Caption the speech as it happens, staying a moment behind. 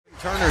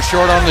Turner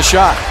short on the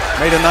shot.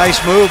 Made a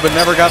nice move, but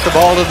never got the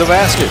ball to the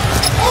basket.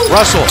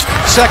 Russell,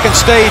 second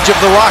stage of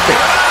the Rocket.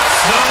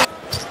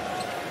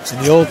 In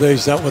the old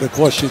days, that would have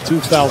cost you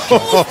 2 foul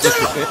shots.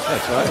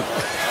 That's right.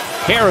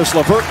 Harris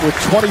LeVert with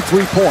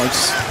 23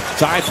 points,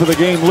 tied for the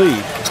game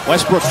lead.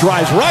 Westbrook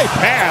drives right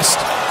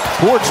past.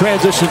 Poor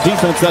transition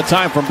defense that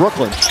time from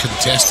Brooklyn.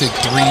 Contested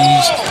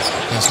threes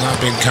has not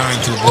been kind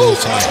to the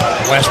Bulls tonight.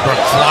 Westbrook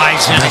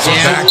flies in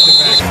again.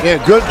 Yeah,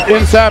 good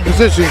inside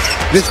position.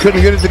 Just couldn't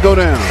get it to go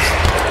down.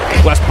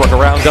 Westbrook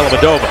around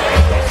Dellavedova.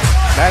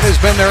 That has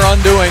been their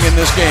undoing in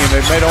this game.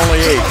 They've made only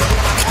 8.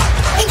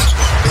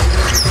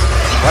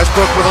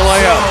 Westbrook with a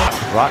layup.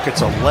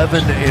 Rockets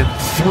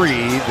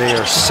 11-3. They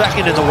are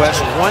second in the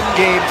West, 1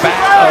 game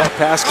back.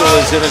 Pascal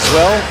is in as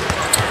well.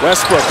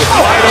 Westbrook with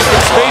wide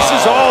open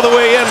spaces all the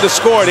way in to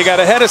score. He got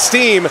ahead of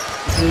steam.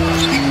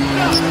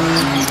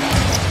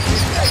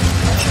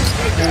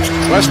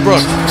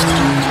 Westbrook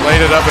laid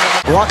it up.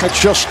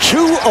 Rockets just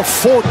 2 of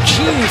 14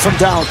 from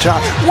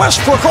downtown.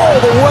 Westbrook all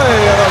the way,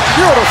 and a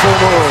beautiful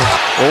move.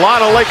 A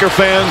lot of Laker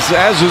fans,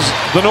 as is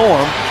the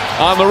norm,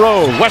 on the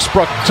road.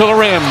 Westbrook to the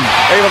rim,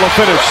 able to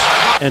finish.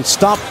 And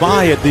stopped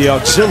by at the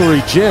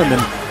auxiliary gym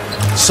and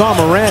saw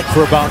Morant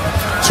for about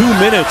 2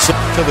 minutes.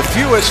 To the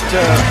fewest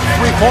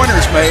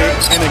 3-pointers made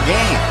in a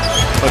game.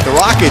 But the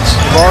Rockets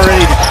have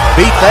already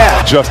beat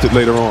that. Adjusted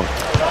later on.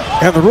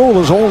 And the rule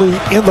is only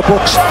in the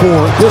books for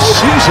this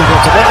season.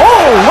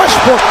 Oh,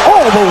 Westbrook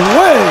all the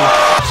way.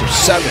 So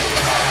 7.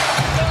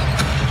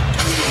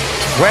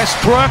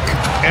 Westbrook,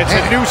 it's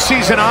a new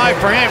season high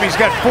for him. He's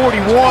got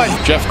 41.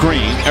 Jeff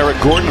Green, Eric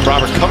Gordon, and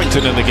Robert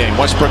Covington in the game.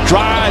 Westbrook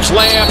drives,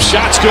 layup,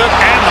 shots good,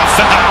 and the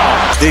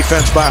foul.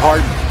 Defense by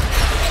Harden.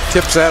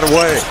 Tips that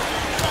away.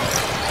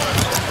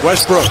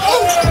 Westbrook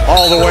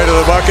all the way to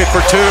the bucket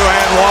for 2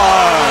 and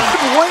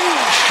 1.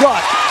 Range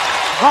shot.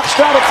 Knocks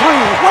down a 3.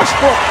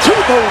 Westbrook to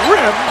the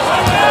rim.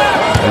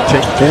 They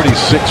take 46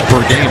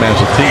 per game as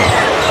a team.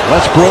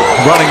 Westbrook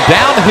running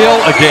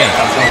downhill again.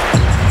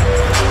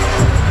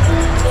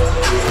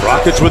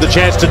 Rockets with a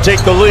chance to take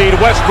the lead.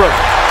 Westbrook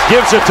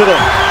gives it to them.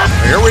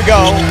 Here we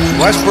go.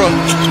 Westbrook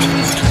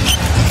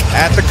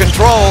at the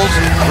controls.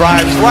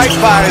 Drives right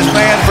by his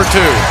man for 2.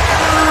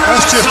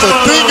 That's just a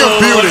thing of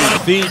beauty.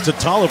 Feed to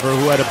Tolliver,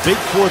 who had a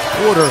big 4th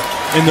quarter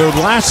in their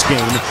last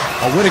game,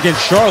 a win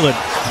against Charlotte.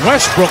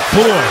 Westbrook,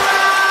 boy,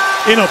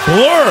 in a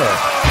blur.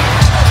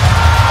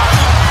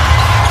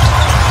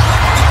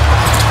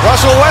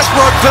 Russell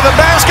Westbrook to the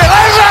basket. 1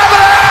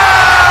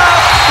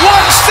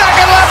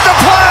 second left to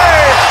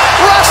play.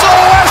 Russell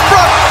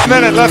Westbrook.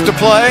 Minute left to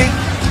play.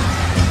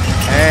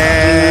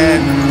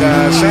 And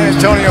San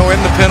Antonio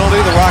in the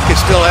penalty. The Rockets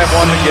still have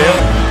 1 to give.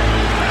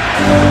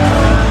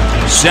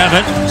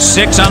 7,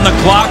 6 on the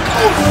clock.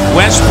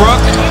 Westbrook,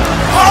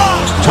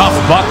 tough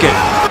bucket.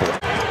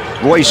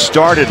 Royce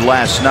started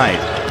last night.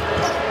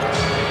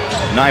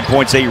 9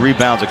 points, 8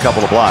 rebounds, a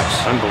couple of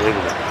blocks.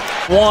 Unbelievable.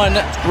 1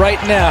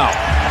 right now.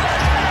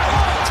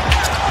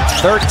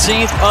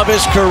 13th of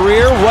his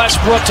career.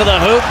 Westbrook to the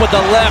hoop with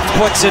the left,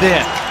 puts it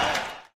in.